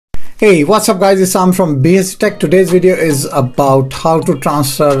Hey, what's up guys, it's Sam from Bypassing Tech. Today's video is about how to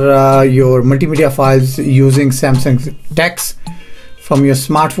transfer your multimedia files using Samsung Dex from your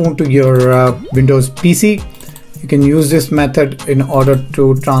smartphone to your Windows PC. You can use this method in order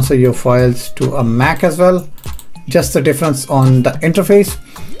to transfer your files to a Mac as well. Just the difference on the interface.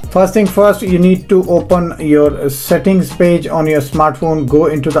 First thing first, you need to open your settings page on your smartphone, go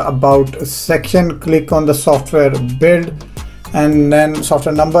into the About section, click on the software build and then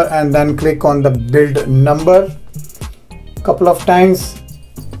software number, and then click on the build number couple of times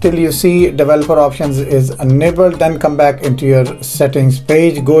till you see developer options is enabled. Then come back into your settings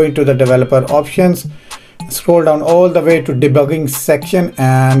page, go into the developer options, scroll down all the way to debugging section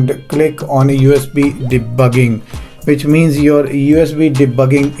and click on USB debugging, which means your USB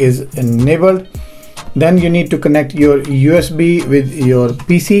debugging is enabled. Then you need to connect your USB with your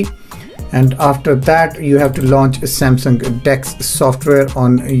PC, and after that you have to launch Samsung Dex software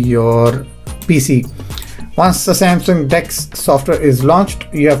on your PC. Once the Samsung Dex software is launched,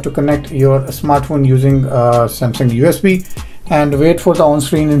 you have to connect your smartphone using Samsung USB and wait for the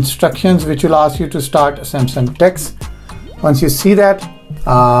on-screen instructions, which will ask you to start Samsung Dex. Once you see that,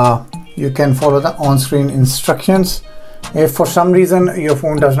 you can follow the on-screen instructions. If for some reason your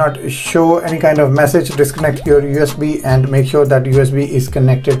phone does not show any kind of message, disconnect your USB and make sure that USB is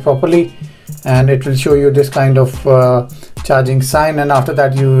connected properly, and it will show you this kind of charging sign, and after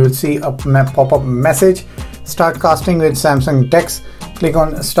that you will see a pop-up message, start casting with Samsung Dex. Click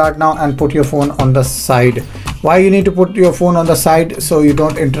on start now and put your phone on the side. Why you need to put your phone on the side? So you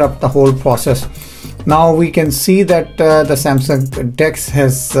don't interrupt the whole process. Now we can see that the Samsung Dex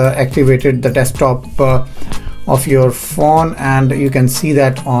has activated the desktop of your phone, and you can see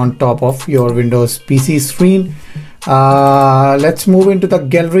that on top of your Windows PC screen. Let's move into the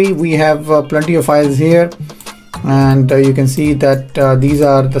gallery. We have plenty of files here, and you can see that these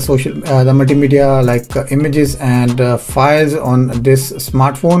are the the multimedia like images and files on this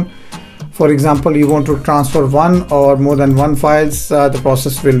smartphone. For example, you want to transfer one or more than one files, the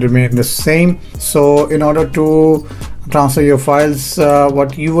process will remain the same. So in order to transfer your files,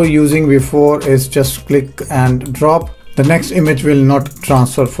 what you were using before is just click and drop. The next image will not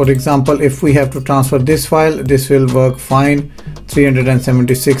transfer. For example, if we have to transfer this file, this will work fine,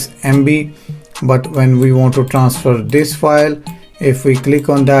 376 MB. But when we want to transfer this file, if we click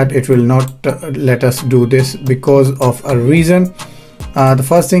on that, it will not let us do this because of a reason. The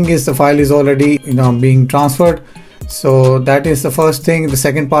first thing is the file is already being transferred, so that is the first thing. The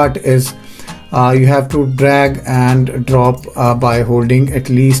second part is you have to drag and drop by holding at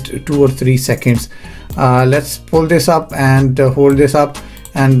least 2 or 3 seconds. Let's pull this up and hold this up,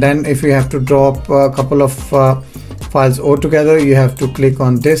 and then if you have to drop a couple of files all together, you have to click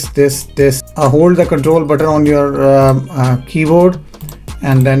on this. Hold the control button on your keyboard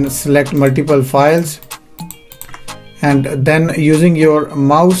and then select multiple files, and then using your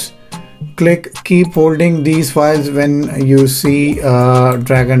mouse keep holding these files when you see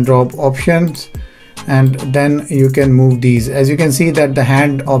drag and drop options, and then you can move these. As you can see that the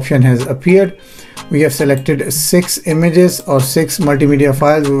hand option has appeared. We have selected 6 images or 6 multimedia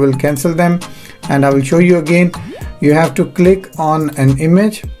files. We will cancel them, and I will show you again. You have to click on an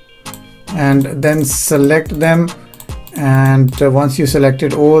image and then select them, and once you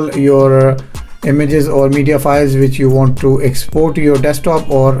selected all your images or media files which you want to export to your desktop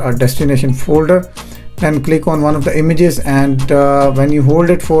or a destination folder, then click on one of the images, and when you hold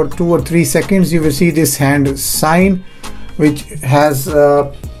it for 2 or 3 seconds, you will see this hand sign which has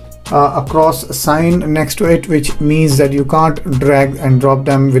a cross sign next to it, which means that you can't drag and drop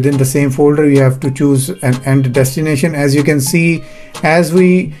them within the same folder. You have to choose an end destination. As you can see, as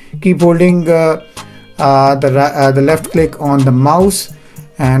we keep holding the left click on the mouse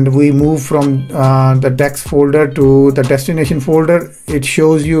and we move from the Dex folder to the destination folder, it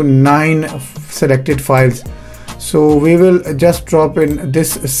shows you 9 selected files. So we will just drop in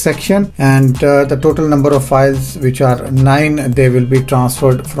this section, and the total number of files, which are 9, they will be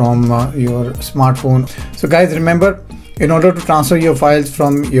transferred from your smartphone. So guys, remember, in order to transfer your files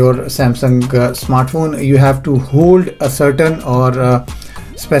from your Samsung smartphone, you have to hold a certain or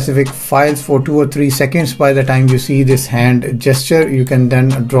specific files for 2 or 3 seconds. By the time you see this hand gesture, you can then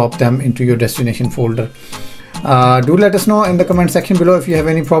drop them into your destination folder. Do let us know in the comment section below if you have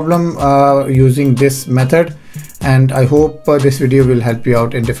any problem using this method, and I hope this video will help you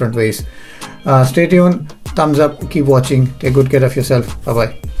out in different ways. Stay tuned, thumbs up, keep watching, take good care of yourself. Bye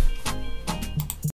bye.